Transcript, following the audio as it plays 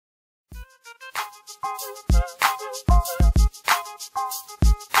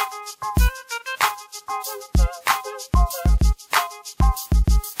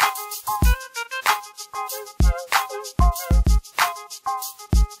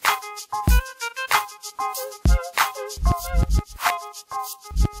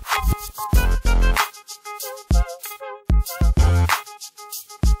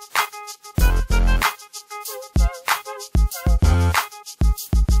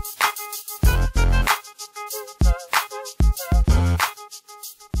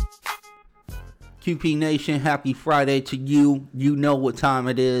QP Nation, happy Friday to you. You know what time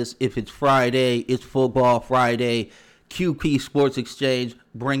it is. If it's Friday, it's Football Friday. QP Sports Exchange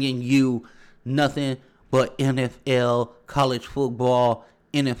bringing you nothing but NFL, college football,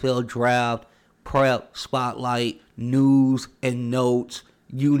 NFL draft, prep, spotlight, news, and notes.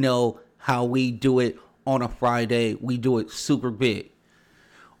 You know how we do it on a Friday. We do it super big.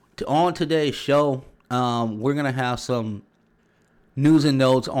 On today's show, we're going to have some news and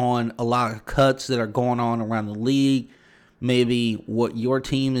notes on a lot of cuts that are going on around the league. Maybe what your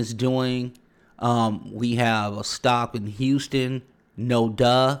team is doing. We have a stop in Houston. No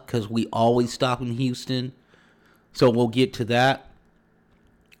duh, because we always stop in Houston. So we'll get to that.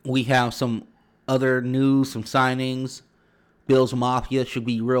 We have some other news, some signings. Bills Mafia should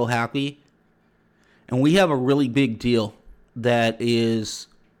be real happy. And we have a really big deal that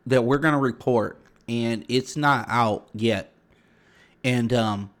we're going to report. And it's not out yet. And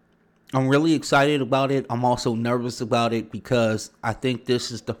I'm really excited about it. I'm also nervous about it because I think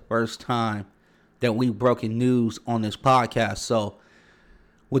this is the first time that we've broken news on this podcast. So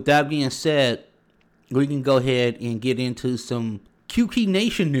with that being said, we can go ahead and get into some QP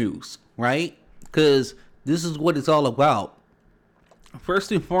Nation news, right? Because this is what it's all about.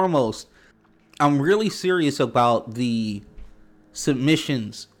 First and foremost, I'm really serious about the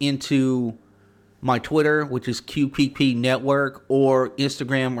submissions into my Twitter, which is QPP Network, or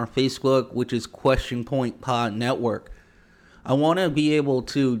Instagram or Facebook, which is Question Point Pod Network. I want to be able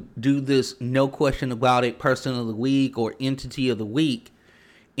to do this no question about it person of the week or entity of the week.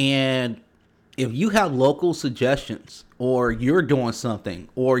 And if you have local suggestions, or you're doing something,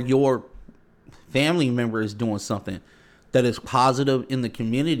 or your family member is doing something that is positive in the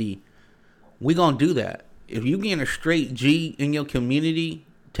community, we're going to do that. If you're getting a straight G in your community,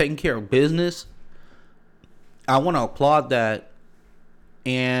 taking care of business, I want to applaud that.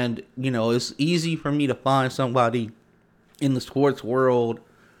 And, it's easy for me to find somebody in the sports world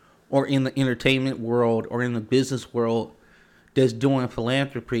or in the entertainment world or in the business world that's doing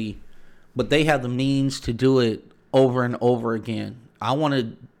philanthropy, but they have the means to do it over and over again. I want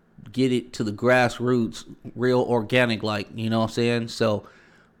to get it to the grassroots, real organic, you know what I'm saying? So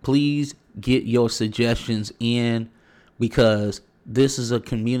please get your suggestions in, because this is a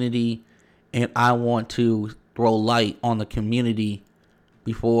community and I want to throw light on the community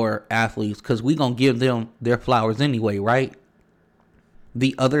before athletes, because we're going to give them their flowers anyway, right?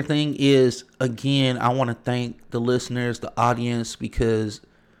 The other thing is, again, I want to thank the listeners, the audience, because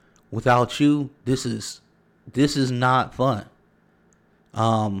without you, this is not fun.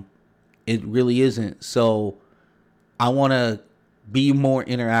 It really isn't. So I want to be more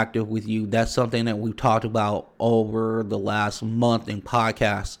interactive with you. That's something that we've talked about over the last month in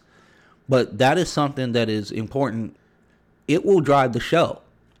podcasts. But that is something that is important. It will drive the show.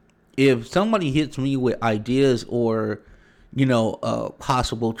 If somebody hits me with ideas or, a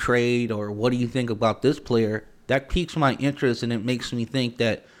possible trade, or what do you think about this player, that piques my interest, and it makes me think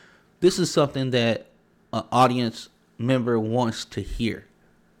that this is something that an audience member wants to hear.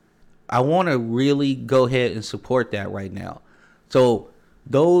 I want to really go ahead and support that right now. So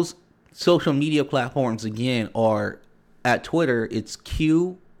those social media platforms, again, are at Twitter, it's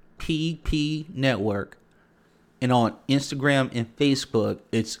QPP Network, and on Instagram and Facebook,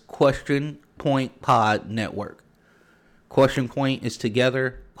 it's Question Point Pod Network. Question Point is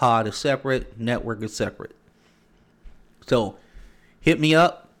together, Pod is separate, Network is separate. So hit me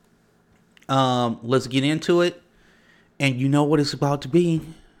up. Let's get into it. And you know what it's about to be.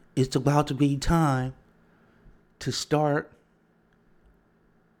 It's about to be time to start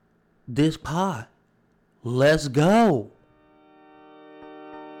this pod. Let's go.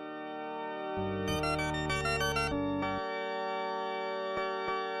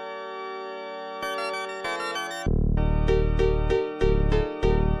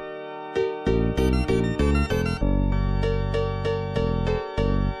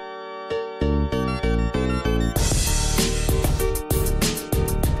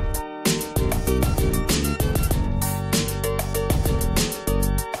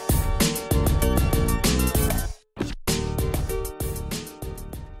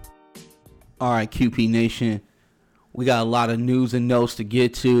 All right, QP Nation. We got a lot of news and notes to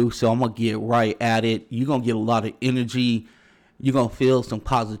get to, so I'm going to get right at it. You're going to get a lot of energy. You're going to feel some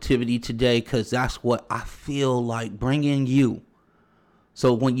positivity today because that's what I feel like bringing you.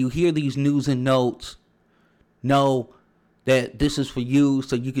 So when you hear these news and notes, know that this is for you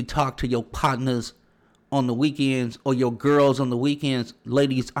so you can talk to your partners on the weekends or your girls on the weekends.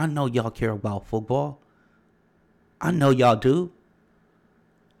 Ladies, I know y'all care about football. I know y'all do.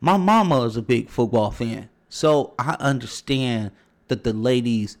 My mama is a big football fan. So I understand that the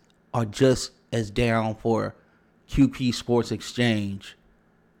ladies are just as down for QP Sports Exchange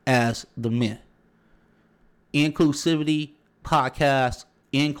as the men. Inclusivity podcast,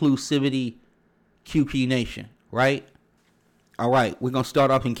 inclusivity QP Nation, right? All right, we're going to start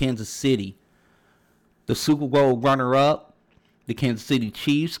off in Kansas City. The Super Bowl runner-up, the Kansas City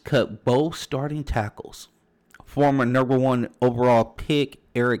Chiefs, cut both starting tackles. Former number 1 overall pick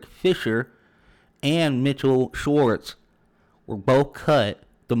Eric Fisher and Mitchell Schwartz were both cut.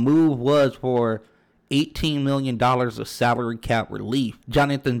 The move was for $18 million of salary cap relief.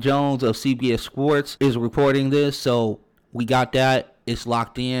 Jonathan Jones of CBS Sports is reporting this, so we got that. It's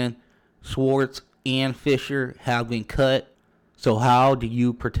locked in. Schwartz and Fisher have been cut. So how do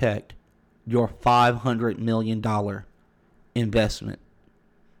you protect your $500 million investment?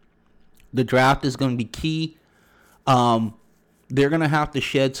 The draft is going to be key. They're going to have to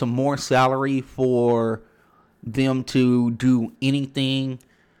shed some more salary for them to do anything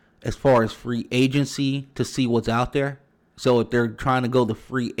as far as free agency to see what's out there. So if they're trying to go the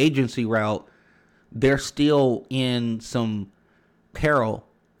free agency route, they're still in some peril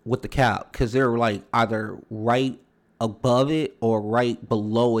with the cap because they're like either right above it or right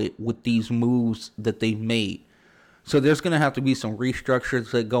below it with these moves that they've made. So there's going to have to be some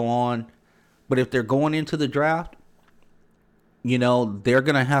restructures that go on. But if they're going into the draft, you know, they're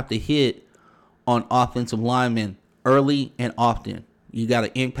going to have to hit on offensive linemen early and often. You got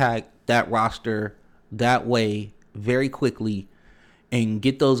to impact that roster that way very quickly and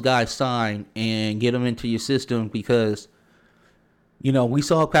get those guys signed and get them into your system because, you know, we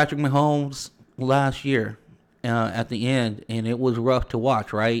saw Patrick Mahomes last year at the end, and it was rough to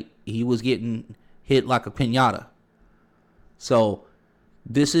watch, right? He was getting hit like a piñata. So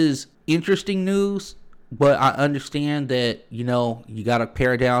this is interesting news. But I understand that, you know, you got to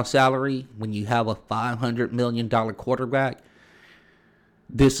pare down salary when you have a $500 million quarterback.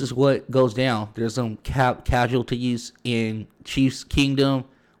 This is what goes down. There's some casualties in Chiefs Kingdom.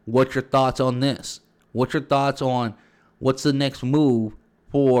 What's your thoughts on this? What's your thoughts on what's the next move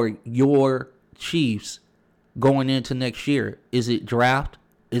for your Chiefs going into next year? Is it draft?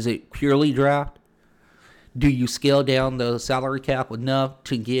 Is it purely draft? Do you scale down the salary cap enough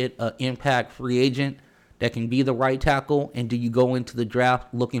to get an impact free agent that can be the right tackle? And do you go into the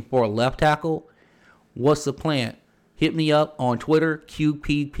draft looking for a left tackle? What's the plan? Hit me up on Twitter,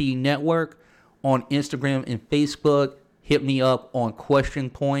 QPP Network, on Instagram and Facebook. Hit me up on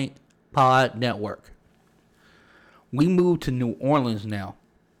Question Point Pod Network. We move to New Orleans now.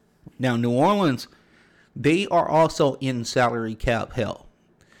 Now, New Orleans, they are also in salary cap hell.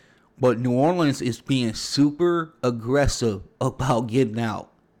 But New Orleans is being super aggressive about getting out.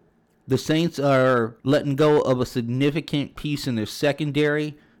 The Saints are letting go of a significant piece in their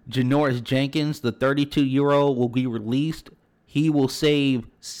secondary. Janoris Jenkins, the 32-year-old, will be released. He will save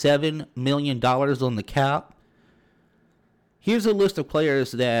 $7 million on the cap. Here's a list of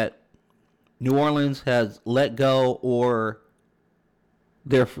players that New Orleans has let go or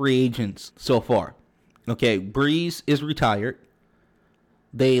they're free agents so far. Okay, Breeze is retired.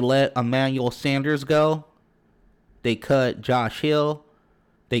 They let Emmanuel Sanders go. They cut Josh Hill.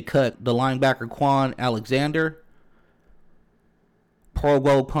 They cut the linebacker Quan Alexander, Pro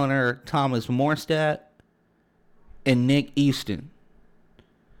Bowl punter Thomas Morstead, and Nick Easton.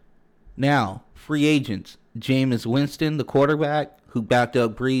 Now, free agents. Jameis Winston, the quarterback, who backed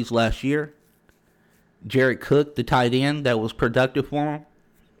up Breeze last year. Jared Cook, the tight end that was productive for him.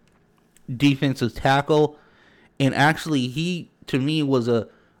 Defensive tackle. And actually, he, to me, was a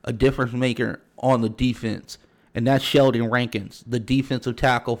difference maker on the defense. And that's Sheldon Rankins, the defensive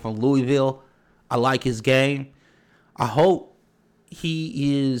tackle from Louisville. I like his game. I hope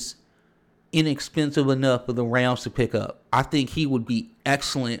he is inexpensive enough for the Rams to pick up. I think he would be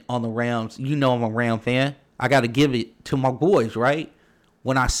excellent on the Rams. You know I'm a Ram fan. I got to give it to my boys, right?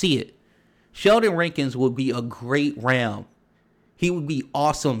 When I see it. Sheldon Rankins would be a great Ram. He would be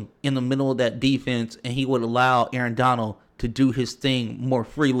awesome in the middle of that defense, and he would allow Aaron Donald to do his thing more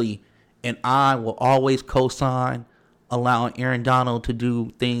freely. And I will always co-sign allowing Aaron Donald to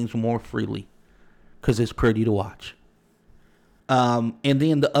do things more freely because it's pretty to watch. And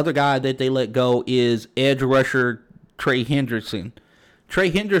then the other guy that they let go is edge rusher Trey Hendrickson. Trey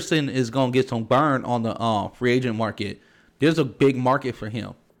Hendrickson is going to get some burn on the free agent market. There's a big market for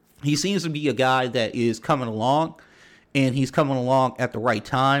him. He seems to be a guy that is coming along, and he's coming along at the right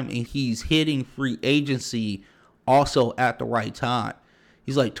time, and he's hitting free agency also at the right time.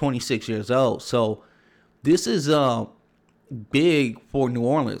 He's like 26 years old. So this is big for New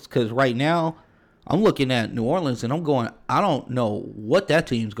Orleans, because right now I'm looking at New Orleans and I'm going, I don't know what that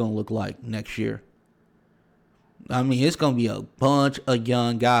team's going to look like next year. I mean, it's going to be a bunch of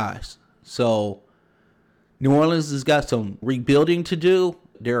young guys. So New Orleans has got some rebuilding to do.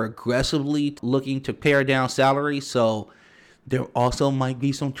 They're aggressively looking to pare down salary. So there also might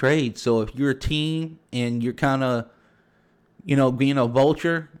be some trades. So if you're a team and you're kind of, being a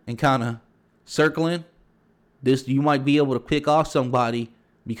vulture and kind of circling this, you might be able to pick off somebody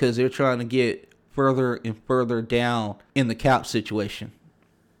because they're trying to get further and further down in the cap situation.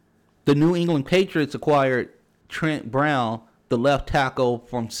 The New England Patriots acquired Trent Brown, the left tackle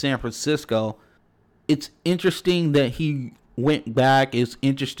from San Francisco. It's interesting that he went back. It's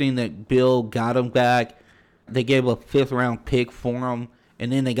interesting that Bill got him back. They gave a 5th round pick for him,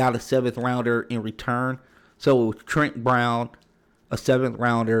 and then they got a 7th rounder in return. So it was Trent Brown, a 7th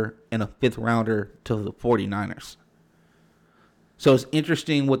rounder, and a 5th rounder to the 49ers. So it's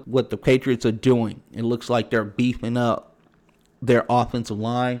interesting what the Patriots are doing. It looks like they're beefing up their offensive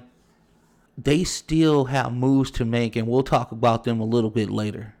line. They still have moves to make, and we'll talk about them a little bit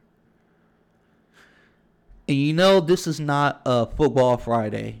later. And this is not a Football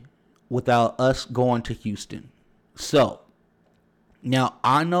Friday without us going to Houston. So, now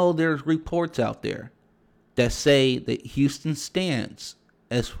I know there's reports out there that say that Houston stands,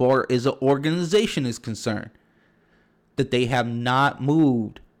 as far as an organization is concerned, that they have not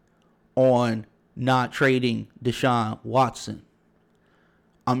moved on not trading Deshaun Watson.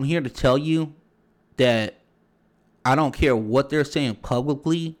 I'm here to tell you that I don't care what they're saying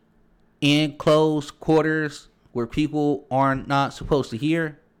publicly in closed quarters where people are not supposed to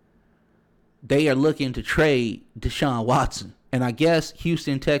hear. They are looking to trade Deshaun Watson. And I guess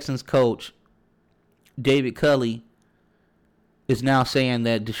Houston Texans coach David Culley is now saying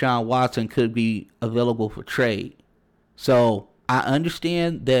that Deshaun Watson could be available for trade. So I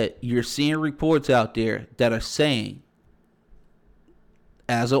understand that you're seeing reports out there that are saying,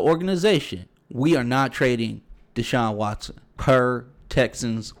 as an organization, we are not trading Deshaun Watson per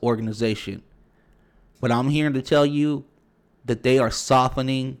Texans organization. But I'm here to tell you that they are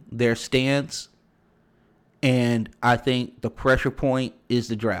softening their stance, and I think the pressure point is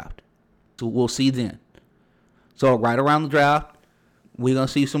the draft. So we'll see then. So right around the draft, we're going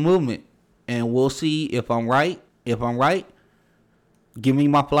to see some movement, and we'll see if I'm right. If I'm right, give me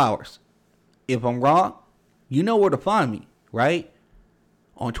my flowers. If I'm wrong, you know where to find me, right?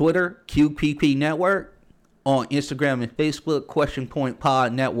 On Twitter, QPP Network. On Instagram and Facebook, Question Point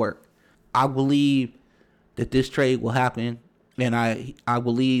Pod Network. I believe that this trade will happen, and I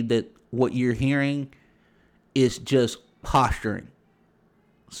believe that what you're hearing is just posturing.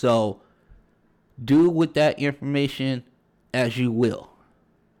 So do with that information as you will.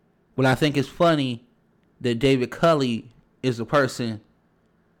 But I think it's funny that David Culley is a person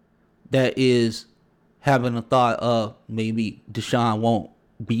that is having a thought of maybe Deshaun won't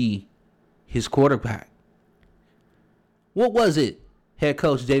be his quarterback. What was it, head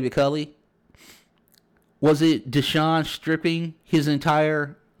coach David Culley? Was it Deshaun stripping his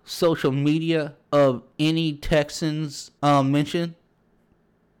entire social media of any Texans mention?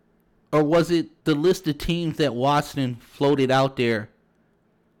 Or was it the list of teams that Watson floated out there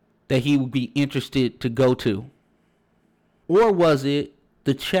that he would be interested to go to? Or was it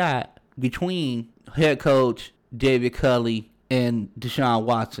the chat between head coach David Culley and Deshaun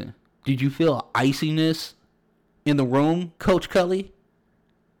Watson? Did you feel iciness in the room, Coach Culley?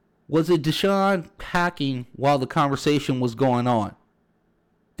 Was it Deshaun packing while the conversation was going on?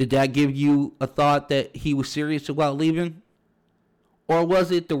 Did that give you a thought that he was serious about leaving? Or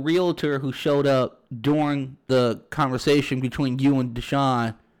was it the realtor who showed up during the conversation between you and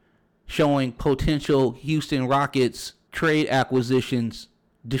Deshaun showing potential Houston Rockets trade acquisitions,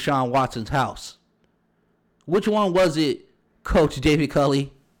 Deshaun Watson's house? Which one was it, Coach David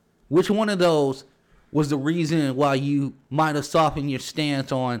Culley? Which one of those was the reason why you might have softened your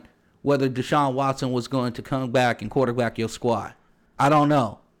stance on whether Deshaun Watson was going to come back and quarterback your squad? I don't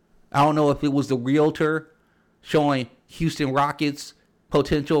know. I don't know if it was the realtor showing Houston Rockets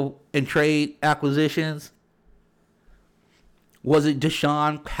potential and trade acquisitions. Was it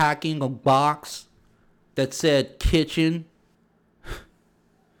Deshaun packing a box that said kitchen?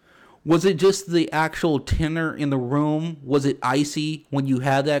 Was it just the actual tenor in the room? Was it icy when you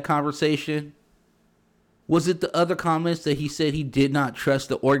had that conversation? Was it the other comments that he said he did not trust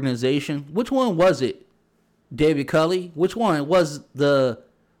the organization? Which one was it? David Culley? Which one was the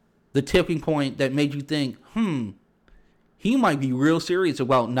tipping point that made you think, he might be real serious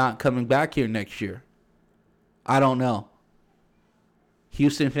about not coming back here next year? I don't know.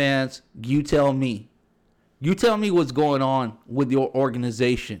 Houston fans, you tell me. You tell me what's going on with your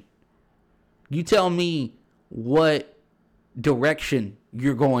organization. You tell me what direction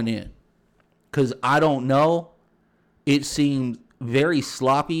you're going in. Because I don't know. It seems very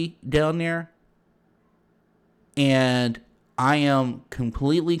sloppy down there. And I am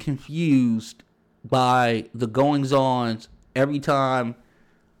completely confused by the goings-ons every time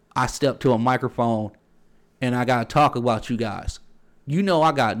I step to a microphone and I got to talk about you guys. You know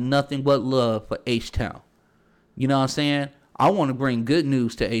I got nothing but love for H-Town. You know what I'm saying? I want to bring good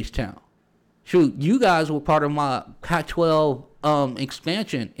news to H-Town. Shoot, you guys were part of my Pac-12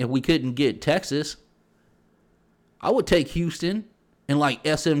 expansion if we couldn't get Texas. I would take Houston and like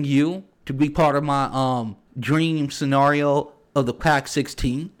SMU to be part of my dream scenario of the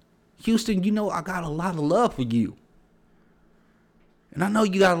Pac-16. Houston, you know I got a lot of love for you. And I know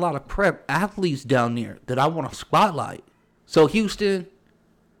you got a lot of prep athletes down there that I want to spotlight. So Houston,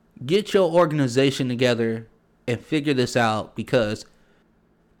 get your organization together and figure this out, because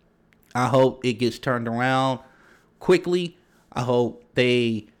I hope it gets turned around quickly. I hope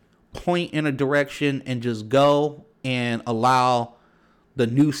they point in a direction and just go and allow the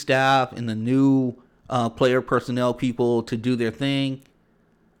new staff and the new player personnel people to do their thing.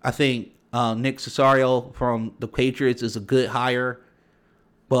 I think Nick Caserio from the Patriots is a good hire.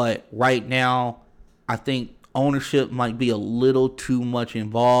 But right now, I think ownership might be a little too much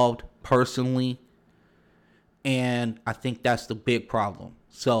involved personally. And I think that's the big problem.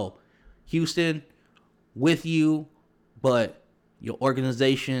 So, Houston, with you, but your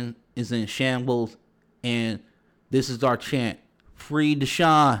organization is in shambles. And this is our chant. Free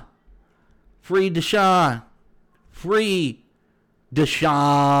Deshaun. Free Deshaun. Free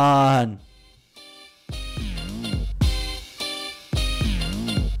Deshaun.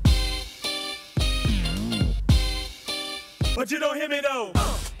 But you don't hear me though.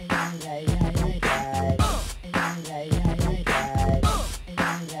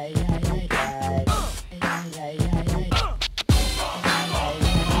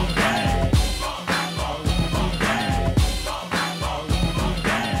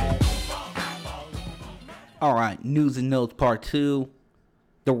 All right, news and notes part 2.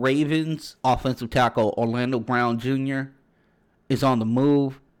 The Ravens offensive tackle Orlando Brown Jr. is on the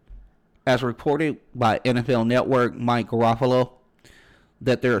move. As reported by NFL Network Mike Garofalo,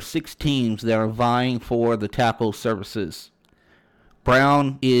 that there are 6 teams that are vying for the tackle services.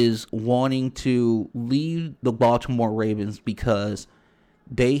 Brown is wanting to leave the Baltimore Ravens because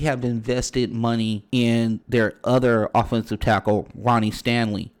they have invested money in their other offensive tackle, Ronnie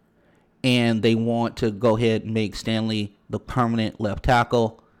Stanley. And they want to go ahead and make Stanley the permanent left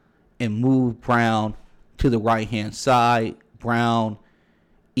tackle and move Brown to the right-hand side. Brown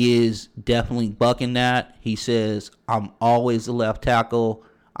is definitely bucking that. He says, I'm always a left tackle.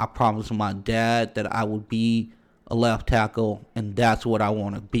 I promised my dad that I would be a left tackle, and that's what I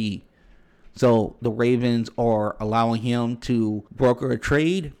want to be. So the Ravens are allowing him to broker a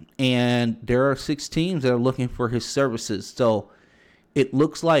trade, and there are 6 teams that are looking for his services. So it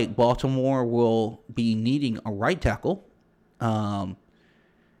looks like Baltimore will be needing a right tackle.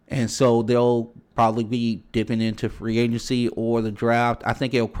 And so they'll probably be dipping into free agency or the draft. I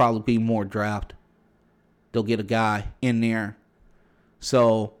think it'll probably be more draft. They'll get a guy in there.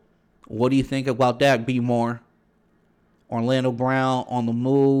 So what do you think about that, B. Moore? Orlando Brown on the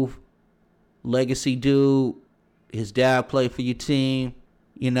move. Legacy dude. His dad played for your team.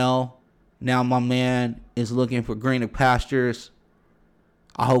 You know, now my man is looking for greener pastures.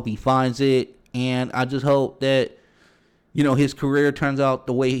 I hope he finds it. And I just hope that, you know, his career turns out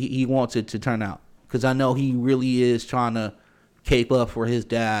the way he wants it to turn out. Because I know he really is trying to cape up for his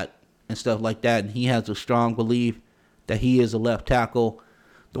dad and stuff like that. And he has a strong belief that he is a left tackle.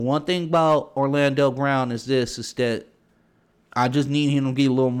 The one thing about Orlando Brown is that I just need him to get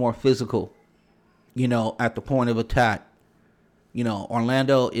a little more physical, you know, at the point of attack. You know,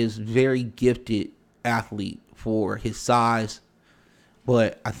 Orlando is very gifted athlete for his size.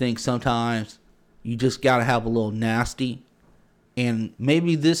 But I think sometimes you just got to have a little nasty. And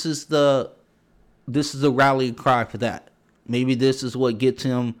maybe this is the rally cry for that. Maybe this is what gets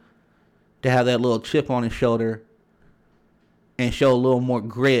him to have that little chip on his shoulder and show a little more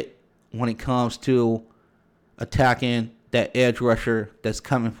grit when it comes to attacking that edge rusher that's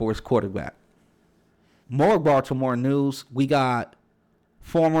coming for his quarterback. More Baltimore news. We got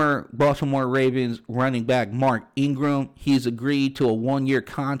former Baltimore Ravens running back Mark Ingram. He's agreed to a 1-year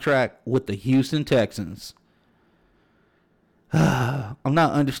contract with the Houston Texans. I'm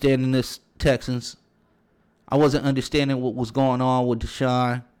not understanding this, Texans. I wasn't understanding what was going on with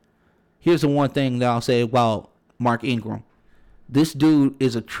Deshaun. Here's the one thing that I'll say about Mark Ingram. This dude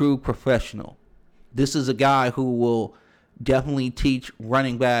is a true professional. This is a guy who will definitely teach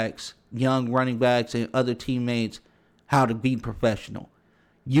running backs, young running backs, and other teammates how to be professional.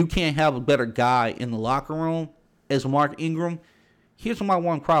 You can't have a better guy in the locker room as Mark Ingram. Here's my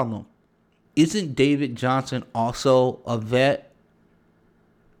one problem. Isn't David Johnson also a vet?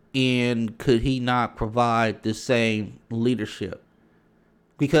 And could he not provide the same leadership?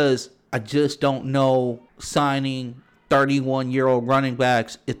 Because I just don't know signing 31-year-old running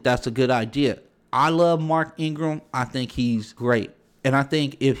backs if that's a good idea. I love Mark Ingram. I think he's great. And I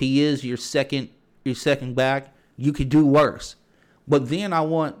think if he is your second back, you could do worse. But then I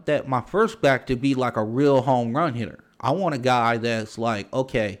want that my first back to be like a real home run hitter. I want a guy that's like,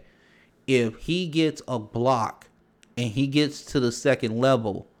 okay, if he gets a block and he gets to the second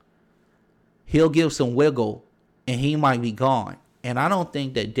level, he'll give some wiggle and he might be gone. And I don't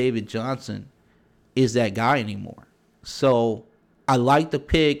think that David Johnson is that guy anymore. So I like the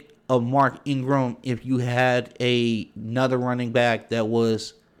pick of Mark Ingram if you had another running back that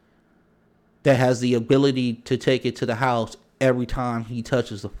has the ability to take it to the house every time he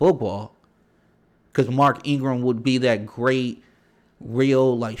touches the football. Because Mark Ingram would be that great,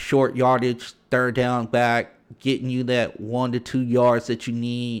 real, like short yardage, third down back, getting you that 1 to 2 yards that you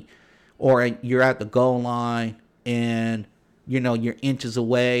need. Or you're at the goal line and, you're inches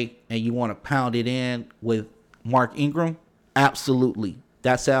away and you want to pound it in with Mark Ingram. Absolutely.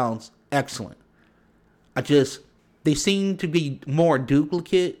 That sounds excellent. They seem to be more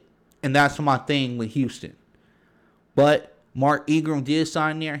duplicate, and that's my thing with Houston. But Mark Ingram did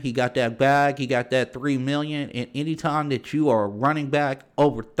sign there. He got that bag. He got that $3 million. And anytime that you are a running back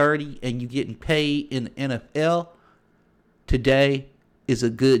over 30 and you getting paid in the NFL, today is a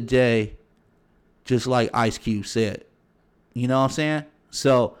good day, just like Ice Cube said. You know what I'm saying?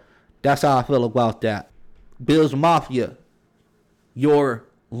 So that's how I feel about that. Bills Mafia, your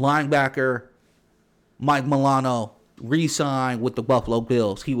linebacker Mike Milano re-signed with the Buffalo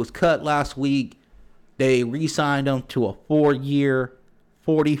Bills. He was cut last week. They re-signed him to a 4-year,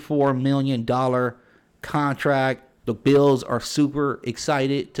 $44 million contract. The Bills are super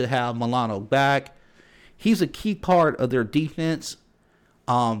excited to have Milano back. He's a key part of their defense.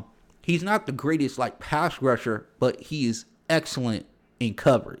 He's not the greatest pass rusher, but he is excellent in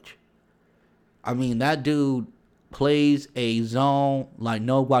coverage. I mean, that dude plays a zone like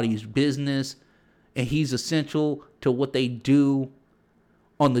nobody's business, and he's essential to what they do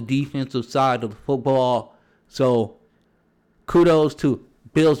on the defensive side of the football. So kudos to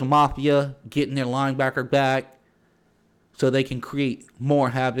Bills Mafia getting their linebacker back so they can create more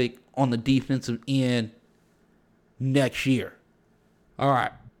havoc on the defensive end next year. All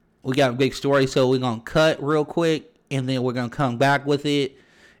right, we got a big story, so we're going to cut real quick, and then we're going to come back with it,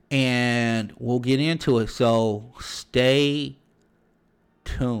 and we'll get into it. So stay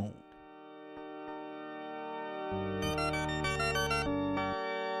tuned.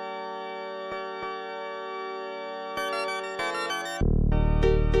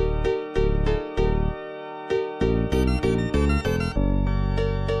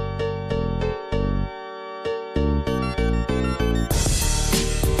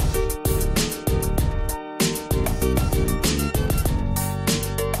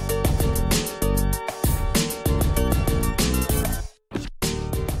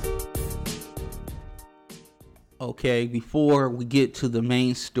 Okay, before we get to the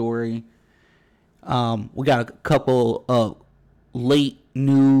main story, we got a couple of late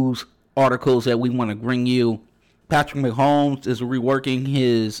news articles that we want to bring you. Patrick Mahomes is reworking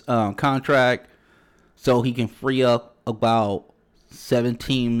his contract so he can free up about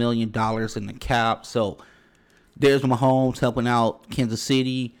 $17 million in the cap. So there's Mahomes helping out Kansas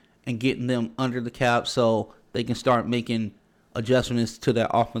City and getting them under the cap so they can start making adjustments to their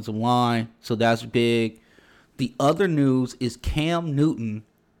offensive line. So that's big. The other news is Cam Newton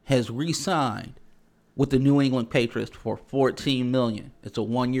has re-signed with the New England Patriots for $14 million. It's a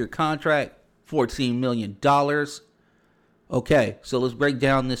 1-year contract, $14 million. Okay, so let's break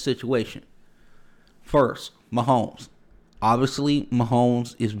down this situation. First, Mahomes. Obviously,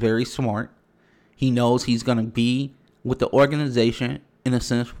 Mahomes is very smart. He knows he's going to be with the organization, in a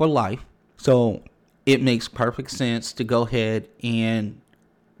sense, for life. So it makes perfect sense to go ahead and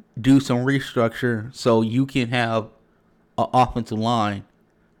do some restructure so you can have an offensive line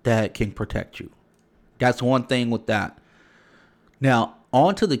that can protect you. That's one thing with that. Now,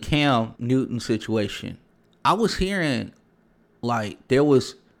 on to the Cam Newton situation. I was hearing like there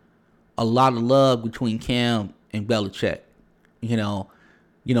was a lot of love between Cam and Belichick. You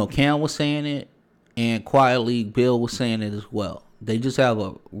know, Cam was saying it, and quietly Bill was saying it as well. They just have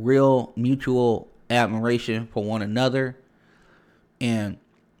a real mutual admiration for one another. And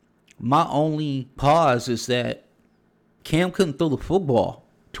my only pause is that Cam couldn't throw the football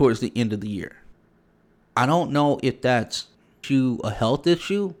towards the end of the year. I don't know if that's a health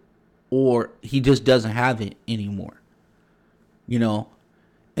issue or he just doesn't have it anymore.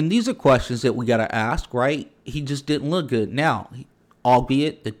 And these are questions that we got to ask, right? He just didn't look good. Now,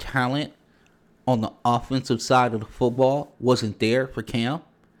 albeit the talent on the offensive side of the football wasn't there for Cam.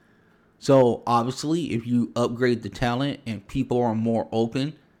 So, obviously, if you upgrade the talent and people are more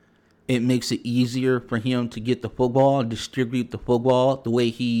open, it makes it easier for him to get the football and distribute the football the way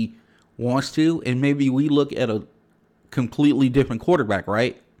he wants to. And maybe we look at a completely different quarterback,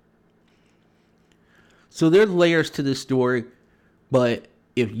 right? So there's layers to this story. But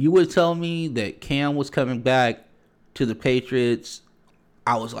if you would tell me that Cam was coming back to the Patriots,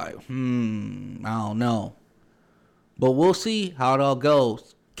 I was like, I don't know. But we'll see how it all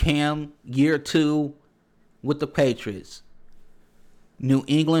goes. Cam, year 2 with the Patriots. New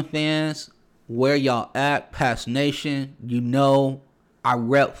England fans, where y'all at? Past Nation, I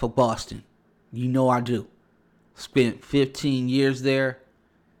rep for Boston. I do. Spent 15 years there.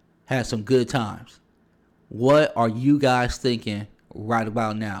 Had some good times. What are you guys thinking right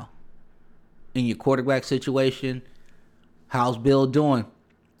about now? In your quarterback situation, how's Bill doing?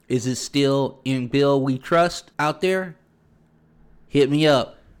 Is it still in Bill we trust out there? Hit me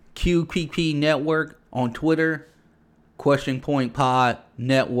up. QPP Network on Twitter. Question Point Pod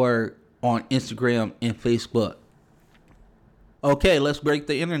Network on Instagram and Facebook. Okay, let's break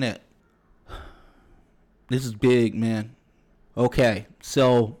the internet. This is big, man. Okay,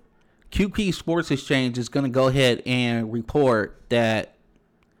 so QP Sports Exchange is going to go ahead and report that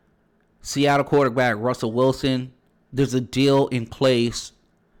Seattle quarterback Russell Wilson, there's a deal in place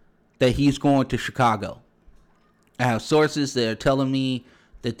that he's going to Chicago. I have sources that are telling me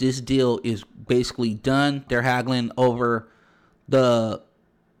that this deal is basically done. They're haggling over the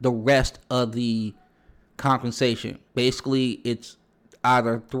rest of the compensation. Basically, it's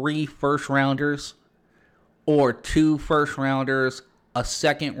either 3 first-rounders or 2 first-rounders, a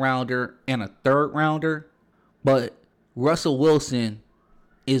second-rounder, and a third-rounder. But Russell Wilson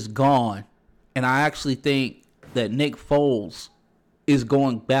is gone. And I actually think that Nick Foles is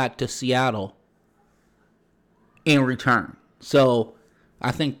going back to Seattle in return. So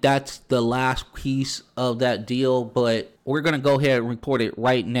I think that's the last piece of that deal, but we're going to go ahead and report it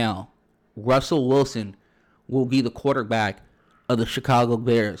right now. Russell Wilson will be the quarterback of the Chicago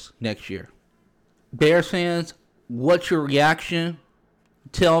Bears next year. Bears fans, what's your reaction?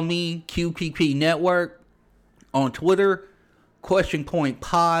 Tell me. QPP Network on Twitter, Question Point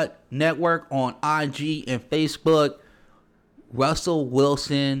Pod Network on IG and Facebook. Russell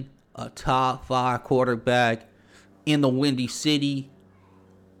Wilson, a top 5 quarterback in the Windy City.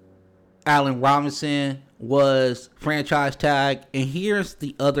 Allen Robinson was franchise tag. And here's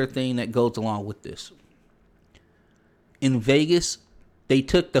the other thing that goes along with this. In Vegas, they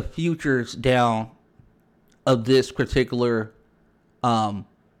took the futures down of this particular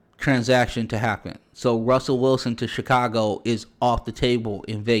transaction to happen. So Russell Wilson to Chicago is off the table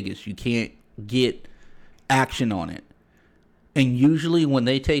in Vegas. You can't get action on it. And usually when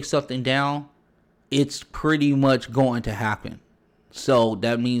they take something down, it's pretty much going to happen. So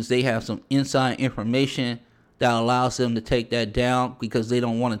that means they have some inside information that allows them to take that down because they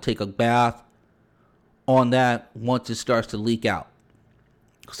don't want to take a bath on that once it starts to leak out.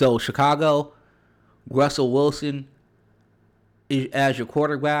 So Chicago, Russell Wilson as your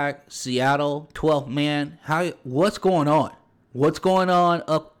quarterback. Seattle, 12th man. What's going on? What's going on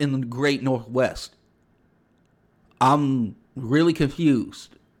up in the great Northwest? I'm really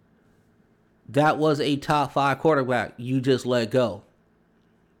confused. That was a top 5 quarterback you just let go.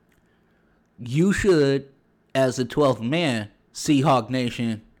 You should, as the 12th man, Seahawk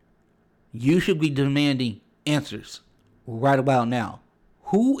Nation, you should be demanding answers right about now.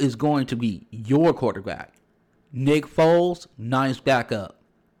 Who is going to be your quarterback? Nick Foles, nice backup.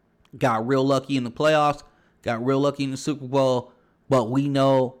 Got real lucky in the playoffs, got real lucky in the Super Bowl, but we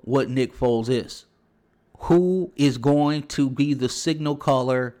know what Nick Foles is. Who is going to be the signal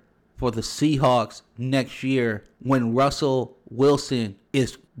caller for the Seahawks next year when Russell Wilson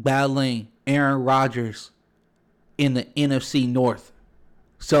is battling Aaron Rodgers in the NFC North?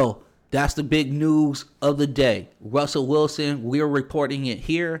 So that's the big news of the day. Russell Wilson, we're reporting it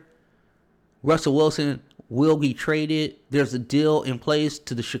here. Russell Wilson will be traded. There's a deal in place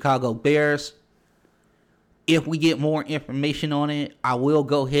to the Chicago Bears. If we get more information on it, I will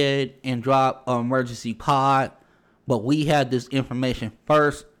go ahead and drop an emergency pod. But we had this information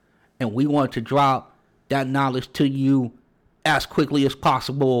first, and we want to drop that knowledge to you as quickly as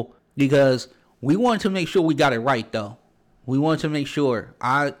possible because we want to make sure we got it right, though. We want to make sure.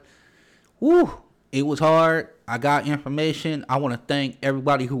 It was hard. I got information. I want to thank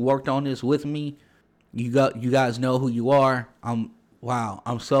everybody who worked on this with me. You guys know who you are. I'm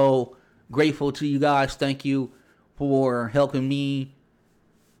so grateful to you guys. Thank you for helping me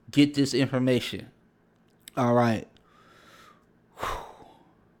get this information. All right.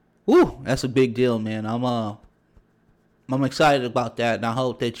 That's a big deal, man. I'm excited about that, and I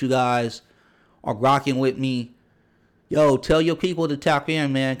hope that you guys are rocking with me. Yo, tell your people to tap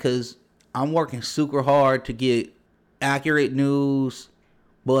in, man, because I'm working super hard to get accurate news,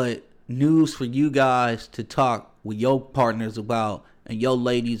 but news for you guys to talk with your partners about and your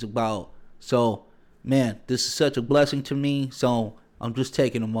ladies about. So, man, this is such a blessing to me, so I'm just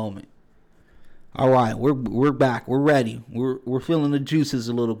taking a moment. All right, we're back. We're ready. We're feeling the juices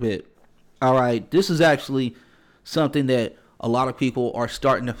a little bit. All right, this is actually something that a lot of people are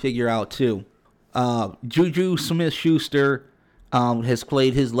starting to figure out too. Juju Smith-Schuster has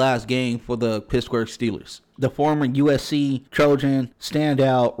played his last game for the Pittsburgh Steelers. The former USC Trojan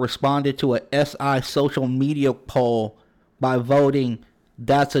standout responded to a SI social media poll by voting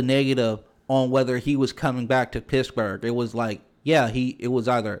that's a negative on whether he was coming back to Pittsburgh. It was like, it was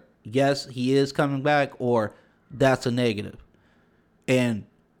either yes, he is coming back, or that's a negative. And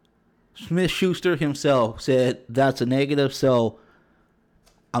Smith-Schuster himself said that's a negative, so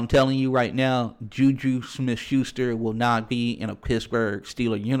I'm telling you right now, Juju Smith-Schuster will not be in a Pittsburgh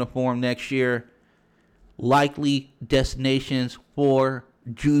Steelers uniform next year. Likely destinations for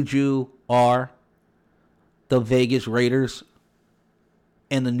Juju are the Vegas Raiders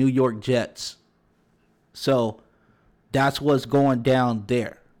and the New York Jets. So that's what's going down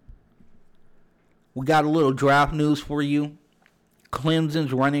there. We got a little draft news for you.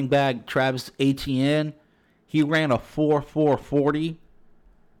 Clemson's running back Travis Etienne, he ran a 4.40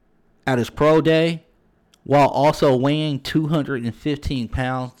 at his pro day, while also weighing 215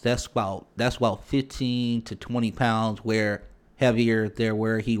 pounds. That's about 15 to 20 pounds heavier than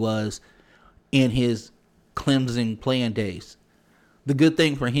where he was in his Clemson playing days. The good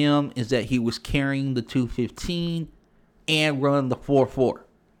thing for him is that he was carrying the 215 and running the 4.4.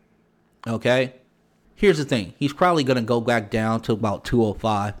 Okay? Here's the thing. He's probably going to go back down to about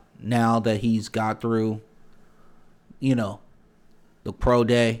 205 now that he's got through, the pro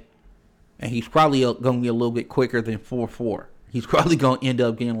day. And he's probably going to be a little bit quicker than 4.4. He's probably going to end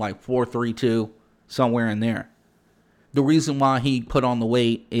up getting like 4.32, somewhere in there. The reason why he put on the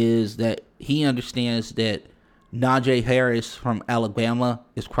weight is that he understands that Najee Harris from Alabama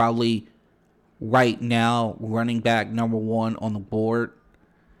is probably right now running back number one on the board.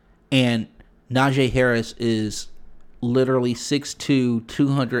 And Najee Harris is literally 6'2",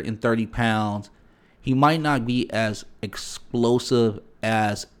 230 pounds. He might not be as explosive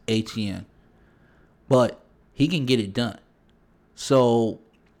as Etienne, but he can get it done. So,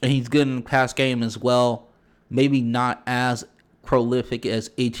 and he's good in the pass game as well. Maybe not as prolific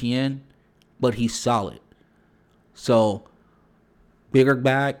as Etienne, but he's solid. So, bigger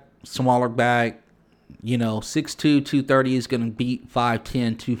back, smaller back, 6'2", 230 is going to beat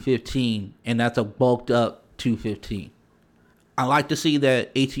 5'10", 215, and that's a bulked up 215. I like to see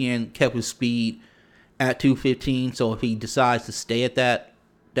that Etienne kept his speed at 215, so if he decides to stay at that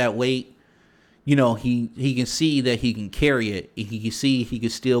weight, he can see that he can carry it. He can see he can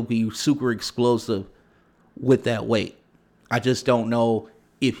still be super explosive with that weight. I just don't know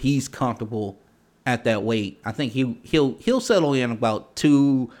if he's comfortable at that weight. I think he'll settle in about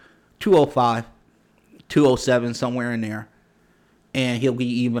 205, 207, somewhere in there, and he'll be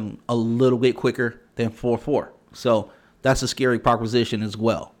even a little bit quicker than 4.4. So that's a scary proposition as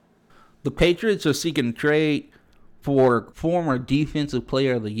well. The Patriots are seeking a trade for former Defensive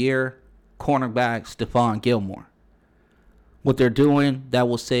Player of the Year, cornerback Stephon Gilmore. What they're doing, that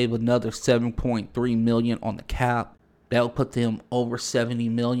will save another $7.3 million on the cap. That will put them over $70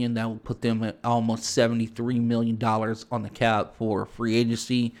 million. That will put them at almost $73 million on the cap for free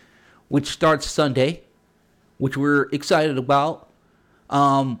agency, which starts Sunday, which we're excited about.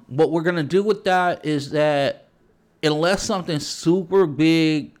 What we're going to do with that is that unless something super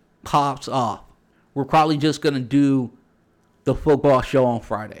big pops off, we're probably just going to do the football show on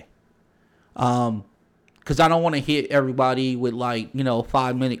Friday. Because I don't want to hit everybody with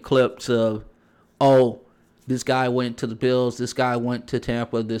 5-minute clips of, oh, this guy went to the Bills, this guy went to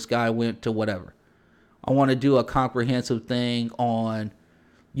Tampa, this guy went to whatever. I want to do a comprehensive thing on,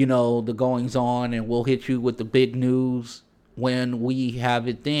 the goings on, and we'll hit you with the big news when we have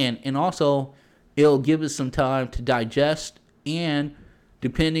it then. And also, it'll give us some time to digest, and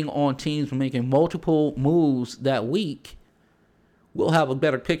depending on teams making multiple moves that week, we'll have a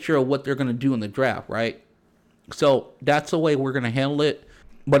better picture of what they're going to do in the draft, right? So that's the way we're going to handle it.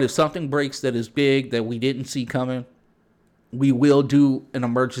 But if something breaks that is big that we didn't see coming, we will do an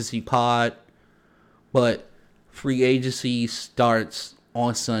emergency pod. But free agency starts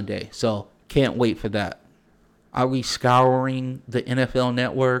on Sunday, so can't wait for that. I'll be scouring the NFL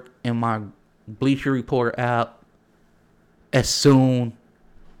Network and my Bleacher Report app as soon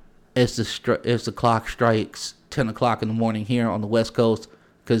as the clock strikes 10 o'clock in the morning here on the West Coast,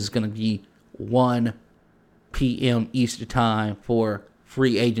 because it's going to be 1 p.m. Eastern time for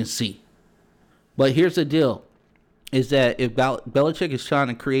free agency. But here's the deal, is that if Belichick is trying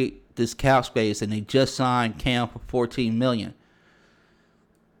to create this cap space and they just signed Cam for $14 million,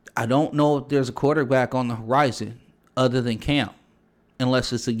 I don't know if there's a quarterback on the horizon other than Cam,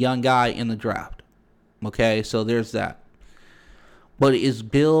 unless it's a young guy in the draft. Okay, so there's that. But is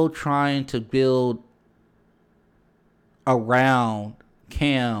Bill trying to build around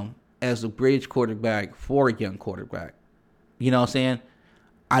Cam as a bridge quarterback for a young quarterback? You know what I'm saying?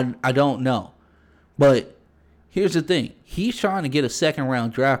 I don't know. But here's the thing. He's trying to get a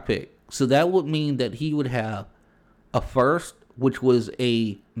second-round draft pick. So that would mean that he would have a first, which was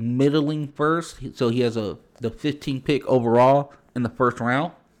a middling first. So he has the 15th pick overall in the first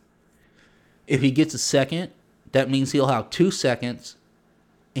round. If he gets a second, that means he'll have 2 seconds,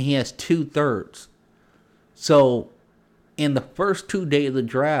 and he has 2 thirds. So in the first 2 days of the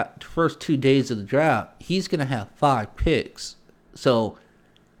draft, he's going to have 5 picks. So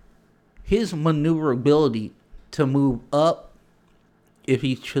his maneuverability to move up, if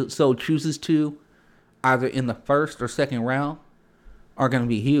he so chooses to, either in the first or second round, are going to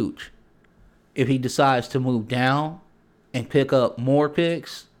be huge. If he decides to move down and pick up more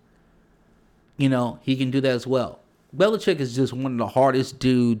picks, he can do that as well. Belichick is just one of the hardest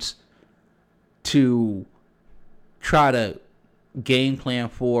dudes to try to game plan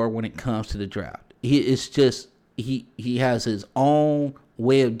for when it comes to the draft. He has his own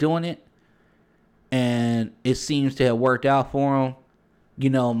way of doing it, and it seems to have worked out for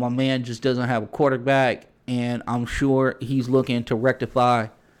him. My man just doesn't have a quarterback, and I'm sure he's looking to rectify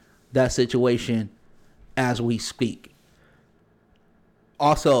that situation as we speak.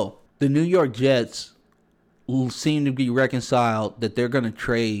 Also, the New York Jets seem to be reconciled that they're going to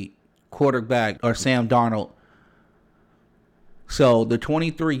trade quarterback or Sam Darnold. So the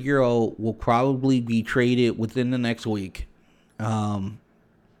 23-year-old will probably be traded within the next week. I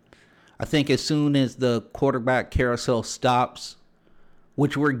think as soon as the quarterback carousel stops,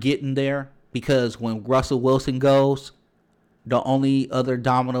 which we're getting there, because when Russell Wilson goes, the only other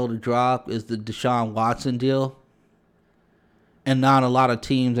domino to drop is the Deshaun Watson deal. And not a lot of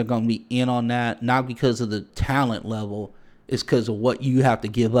teams are going to be in on that, not because of the talent level, it's because of what you have to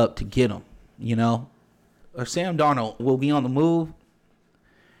give up to get them, Or Sam Darnold will be on the move.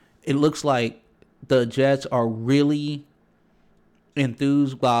 It looks like the Jets are really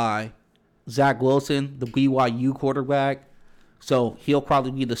enthused by Zach Wilson, the BYU quarterback. So he'll probably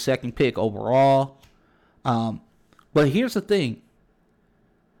be the second pick overall. But here's the thing.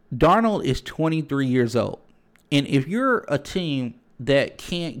 Darnold is 23 years old. And if you're a team that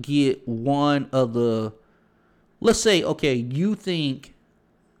can't get one of the, let's say, okay, you think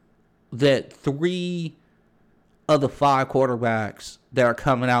that 3 of the 5 quarterbacks that are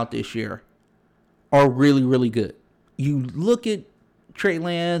coming out this year are really, really good. You look at Trey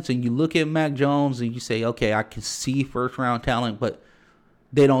Lance and you look at Mac Jones and you say, okay, I can see first round talent, but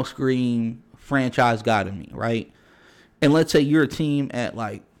they don't scream franchise guy to me, right? And let's say you're a team at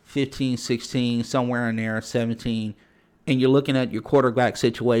 15, 16, somewhere in there, 17, and you're looking at your quarterback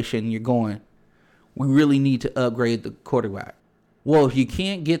situation and you're going, we really need to upgrade the quarterback. Well, if you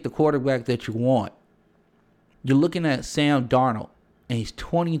can't get the quarterback that you want, you're looking at Sam Darnold, and he's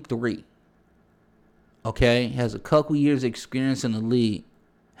 23. Okay? Has a couple years experience in the league.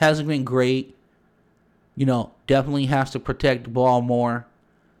 Hasn't been great. Definitely has to protect the ball more.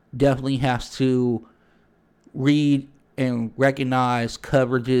 Definitely has to read and recognize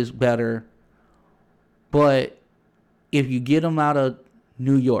coverages better. But if you get him out of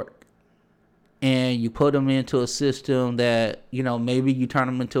New York and you put him into a system that, maybe you turn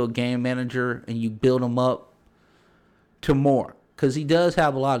him into a game manager and you build him up to more. Because he does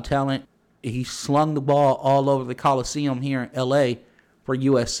have a lot of talent. He slung the ball all over the Coliseum here in L.A. for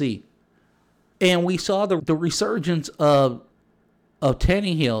USC. And we saw the resurgence of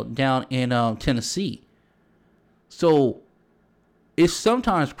Tannehill down in Tennessee. So it's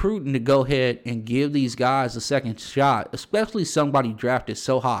sometimes prudent to go ahead and give these guys a second shot, especially somebody drafted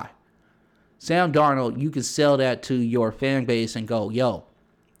so high. Sam Darnold, you can sell that to your fan base and go, yo,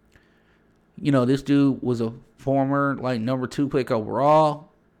 this dude was a former number 2 pick overall.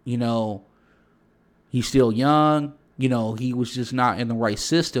 He's still young. He was just not in the right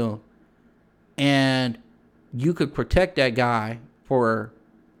system. And you could protect that guy for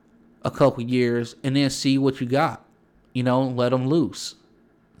a couple years and then see what you got. Let him loose.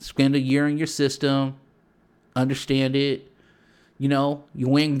 Spend a year in your system. Understand it. You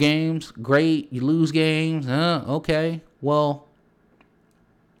win games, great. You lose games, okay. Well,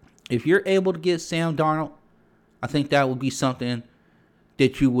 if you're able to get Sam Darnold, I think that would be something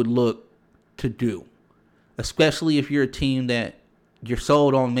that you would look to do. Especially if you're a team that you're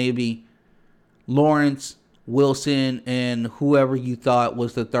sold on maybe Lawrence, Wilson, and whoever you thought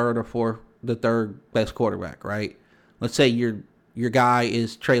was the third best quarterback, right? Let's say your guy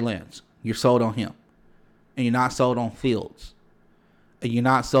is Trey Lance. You're sold on him. And you're not sold on Fields. And you're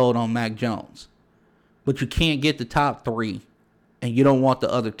not sold on Mac Jones. But you can't get the top 3. And you don't want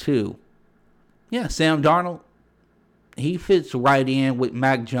the other 2. Yeah, Sam Darnold, he fits right in with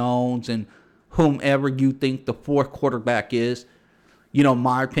Mac Jones and whomever you think the 4th quarterback is.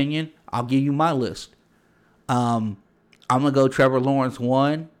 My opinion, I'll give you my list. I'm going to go Trevor Lawrence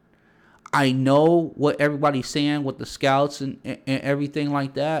 1. I know what everybody's saying with the scouts and everything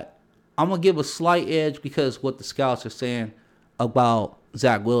like that. I'm going to give a slight edge because what the scouts are saying about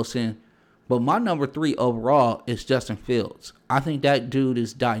Zach Wilson. But my number 3 overall is Justin Fields. I think that dude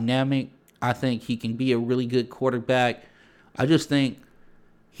is dynamic. I think he can be a really good quarterback. I just think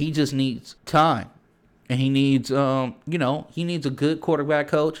he just needs time. And he needs, he needs a good quarterback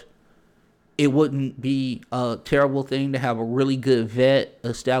coach. It wouldn't be a terrible thing to have a really good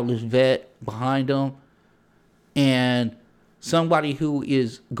established vet behind him. And somebody who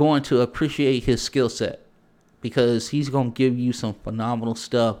is going to appreciate his skill set. Because he's going to give you some phenomenal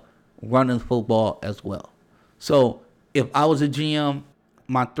stuff running the football as well. So if I was a GM,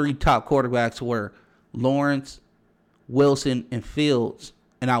 my 3 top quarterbacks were Lawrence, Wilson, and Fields.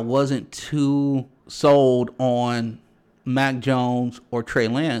 And I wasn't too sold on Mac Jones or Trey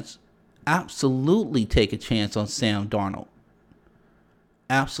Lance. Absolutely take a chance on Sam Darnold.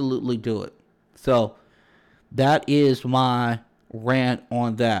 Absolutely do it. So that is my rant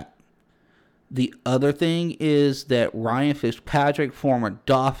on that. The other thing is that Ryan Fitzpatrick, former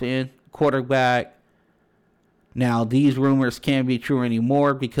Dolphin quarterback. Now, these rumors can't be true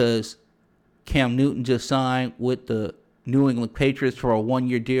anymore because Cam Newton just signed with the New England Patriots for a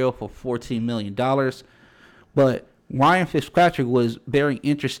 1-year deal for $14 million. But Ryan Fitzpatrick was very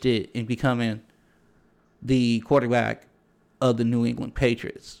interested in becoming the quarterback of the New England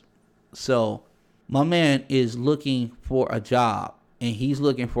Patriots. So my man is looking for a job, and he's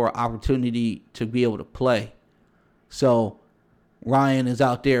looking for an opportunity to be able to play. So Ryan is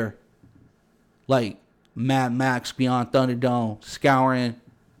out there like Mad Max Beyond Thunderdome, scouring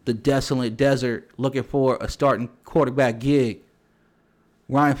the desolate desert, looking for a starting quarterback gig.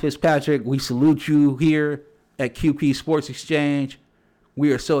 Ryan Fitzpatrick, we salute you here at QP Sports Exchange.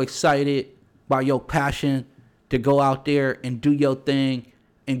 We are so excited by your passion to go out there and do your thing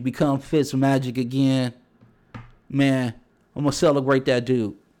and become Fitz Magic again. Man, I'm going to celebrate that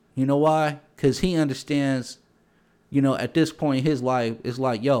dude. You know why? Because he understands, at this point in his life, it's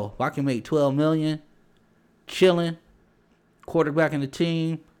like, yo, if I can make $12 million, chilling, quarterbacking the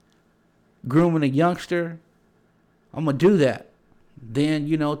team, grooming a youngster, I'm going to do that. Then,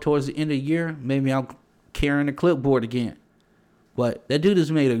 towards the end of the year, maybe I'll carrying the clipboard again. But that dude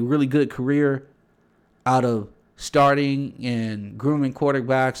has made a really good career out of starting and grooming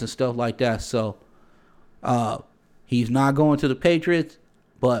quarterbacks and stuff like that. So he's not going to the Patriots,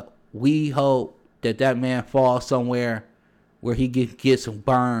 but we hope that man falls somewhere where he get some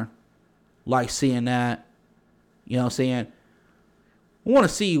burn. Like seeing that. You know what I'm saying? I want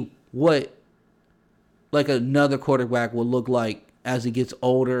to see what another quarterback will look like as he gets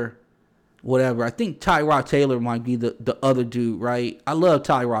older. Whatever. I think Tyrod Taylor might be the other dude, right? I love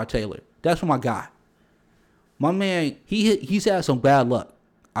Tyrod Taylor. That's my guy. My man, he's had some bad luck.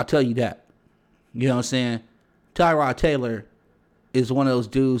 I'll tell you that. You know what I'm saying? Tyrod Taylor is one of those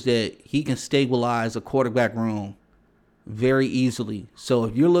dudes that he can stabilize a quarterback room very easily. So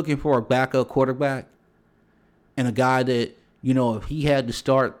if you're looking for a backup quarterback and a guy that, if he had to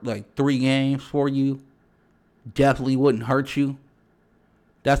start 3 games for you, definitely wouldn't hurt you.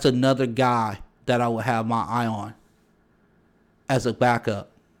 That's another guy that I would have my eye on as a backup.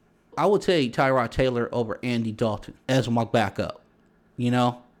 I would take Tyrod Taylor over Andy Dalton as my backup. You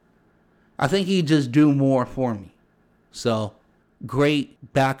know? I think he'd just do more for me. So,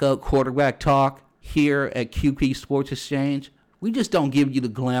 great backup quarterback talk here at QP Sports Exchange. We just don't give you the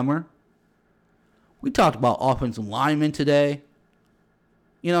glamour. We talked about offensive linemen today.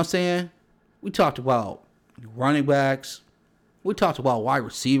 You know what I'm saying? We talked about running backs. We talked about wide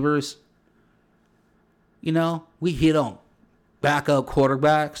receivers. You know, we hit on backup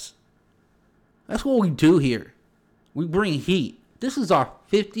quarterbacks. That's what we do here. We bring heat. This is our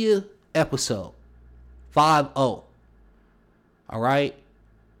 50th episode. 5-0. All right?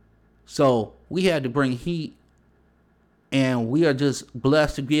 So, we had to bring heat. And we are just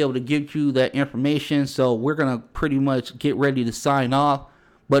blessed to be able to give you that information. So, we're going to pretty much get ready to sign off.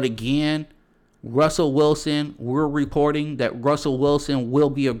 But again, Russell Wilson, we're reporting that Russell Wilson will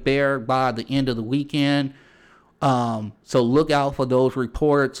be a Bear by the end of the weekend. So look out for those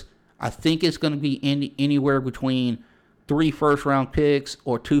reports. I think it's going to be anywhere between 3 first-round picks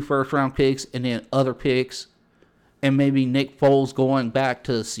or 2 first-round picks and then other picks. And maybe Nick Foles going back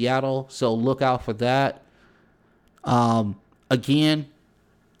to Seattle. So look out for that. Again,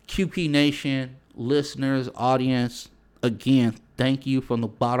 QP Nation, listeners, audience, again, thank you from the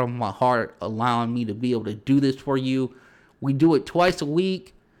bottom of my heart allowing me to be able to do this for you. We do it twice a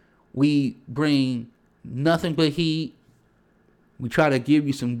week. We bring nothing but heat. We try to give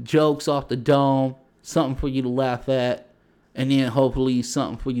you some jokes off the dome, something for you to laugh at, and then hopefully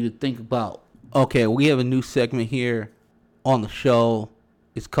something for you to think about. Okay, we have a new segment here on the show.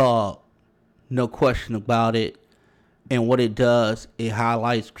 It's called No Question About It. And what it does, it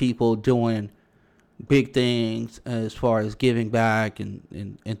highlights people doing big things as far as giving back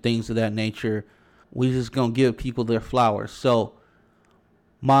and things of that nature. We just gonna give people their flowers. So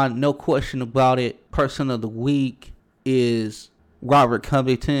my No Question About It person of the week is Robert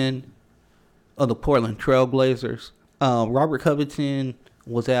Covington of the Portland Trail Blazers. Robert Covington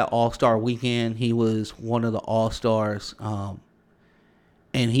was at All-Star Weekend. He was one of the All-Stars.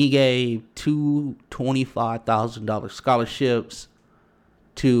 And he gave 2 $25,000 scholarships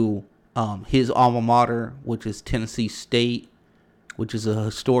to his alma mater, which is Tennessee State, which is a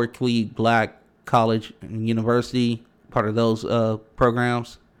historically black college and university, part of those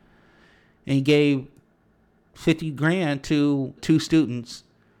programs. And he gave $50,000 to 2 students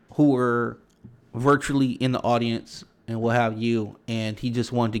who were virtually in the audience and what have you. And he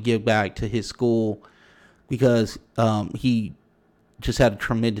just wanted to give back to his school because he just had a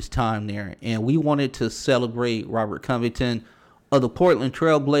tremendous time there. And we wanted to celebrate Robert Covington of the Portland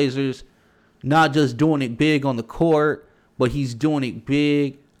Trail Blazers, not just doing it big on the court, but he's doing it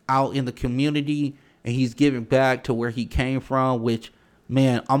big out in the community, and he's giving back to where he came from, which,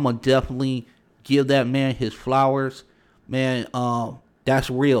 man, I'm going to definitely give that man his flowers. Man, that's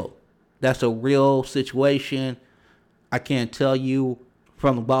real. That's a real situation. I can't tell you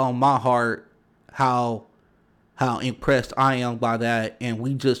from the bottom of my heart how impressed I am by that, and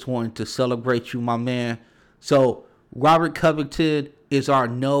we just wanted to celebrate you, my man. So Robert Covington is our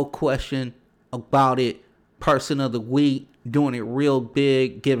No Question About It person of the week, doing it real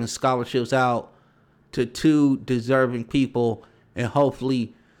big, giving scholarships out to 2 deserving people, and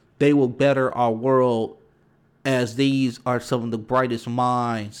hopefully they will better our world, as these are some of the brightest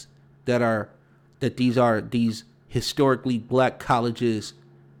minds that these historically black colleges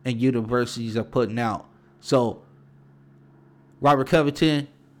and universities are putting out. So Robert Covington,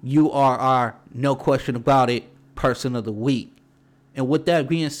 you are our No Question About It person of the week. And with that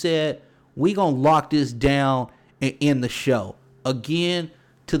being said, we gonna lock this down and end the show. Again,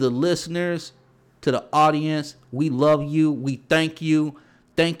 to the listeners, to the audience, we love you. We thank you.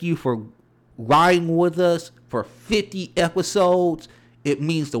 Thank you for riding with us for 50 episodes. It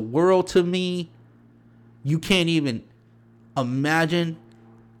means the world to me. You can't even imagine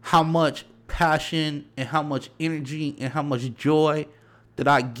how much passion and how much energy and how much joy that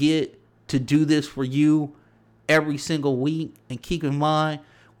I get to do this for you every single week. And keep in mind,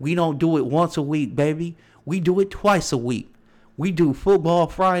 we don't do it once a week, baby. We do it twice a week. We do Football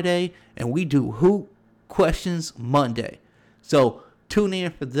Friday and we do Hoop Questions Monday. So tune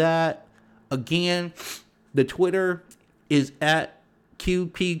in for that. Again, the Twitter is at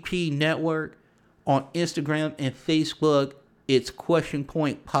QPP Network. On Instagram and Facebook, it's Question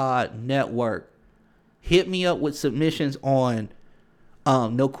Point Pod Network. Hit me up with submissions on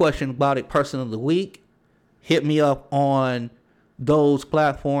No Question About It person of the week. Hit me up on those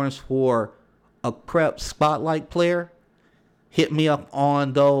platforms for a prep spotlight player. Hit me up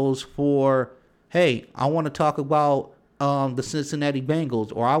on those for, hey, I want to talk about the Cincinnati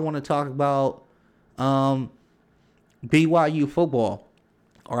Bengals, or I want to talk about BYU football,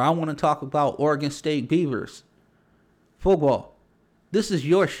 or I want to talk about Oregon State Beavers football. This is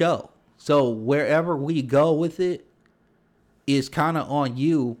your show. So wherever we go with it is kind of on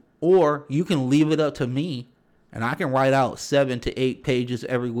you, or you can leave it up to me, and I can write out 7 to 8 pages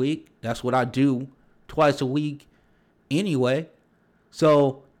every week. That's what I do twice a week anyway.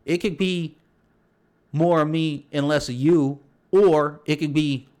 So it could be more of me and less of you, or it could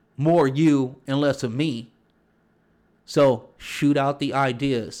be more you and less of me. So shoot out the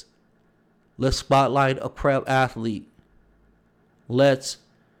ideas. Let's spotlight a prep athlete. Let's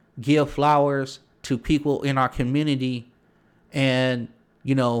give flowers to people in our community and,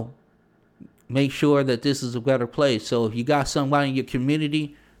 make sure that this is a better place. So if you got somebody in your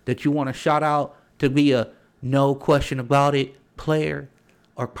community that you want to shout out to be a no question about it player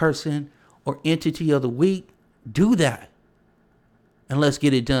or person or entity of the week, do that. And let's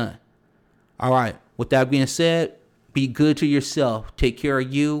get it done. All right. With that being said, be good to yourself. Take care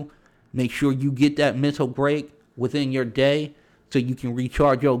of you. Make sure you get that mental break within your day so you can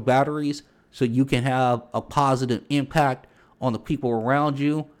recharge your batteries, so you can have a positive impact on the people around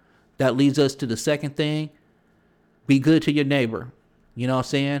you. That leads us to the second thing. Be good to your neighbor. You know what I'm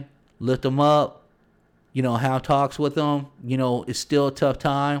saying? Lift them up. Have talks with them. It's still a tough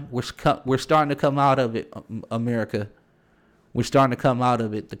time. We're starting to come out of it, America. We're starting to come out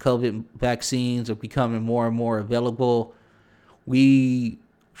of it. The COVID vaccines are becoming more and more available. We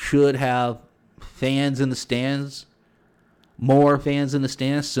should have fans in the stands, more fans in the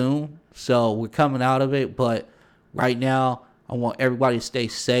stands soon. So we're coming out of it. But right now, I want everybody to stay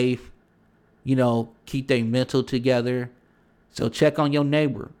safe. Keep their mental together. So check on your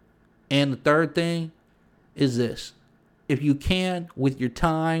neighbor. And the third thing is this. If you can, with your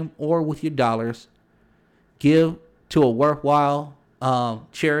time or with your dollars, give to a worthwhile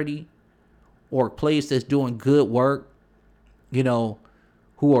charity or a place that's doing good work, who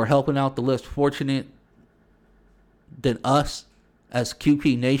are helping out the less fortunate than us as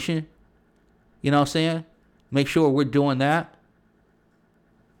QP Nation. You know what I'm saying? Make sure we're doing that.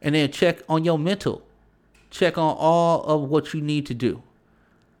 And then check on your mental. Check on all of what you need to do.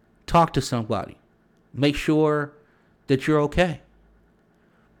 Talk to somebody. Make sure that you're okay.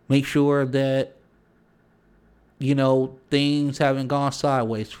 Make sure that, things haven't gone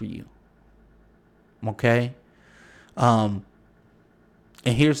sideways for you. Okay? And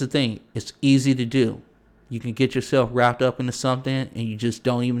here's the thing. It's easy to do. You can get yourself wrapped up into something and you just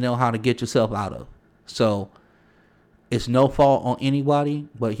don't even know how to get yourself out of. So it's no fault on anybody,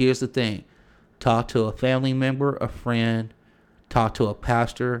 but here's the thing. Talk to a family member, a friend, talk to a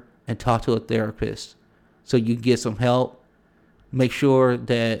pastor, and talk to a therapist so you can get some help. Make sure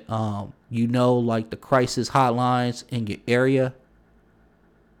that like the crisis hotlines in your area.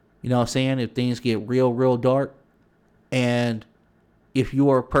 You know what I'm saying? If things get real dark. And if you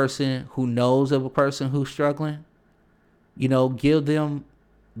are a person who knows of a person who's struggling, give them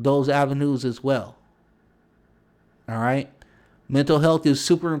those avenues as well. All right? Mental health is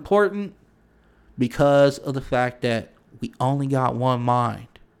super important because of the fact that we only got one mind.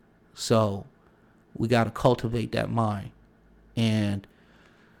 So we got to cultivate that mind and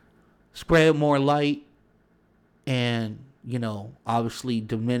spread more light and, obviously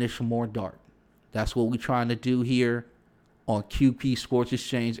diminish more dark. That's what we're trying to do here on QP Sports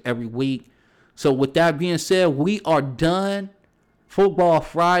Exchange every week. So with that being said, we are done. Football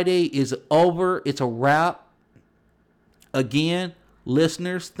Friday is over. It's a wrap. Again,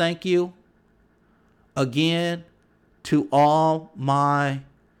 listeners, thank you. Again, to all my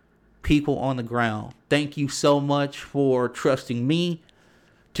people on the ground, thank you so much for trusting me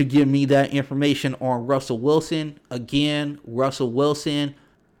to give me that information on Russell Wilson. Again, Russell Wilson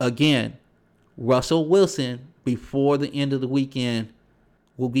before the end of the weekend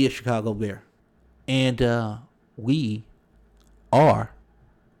will be a Chicago Bear. And we are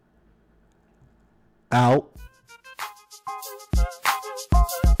out.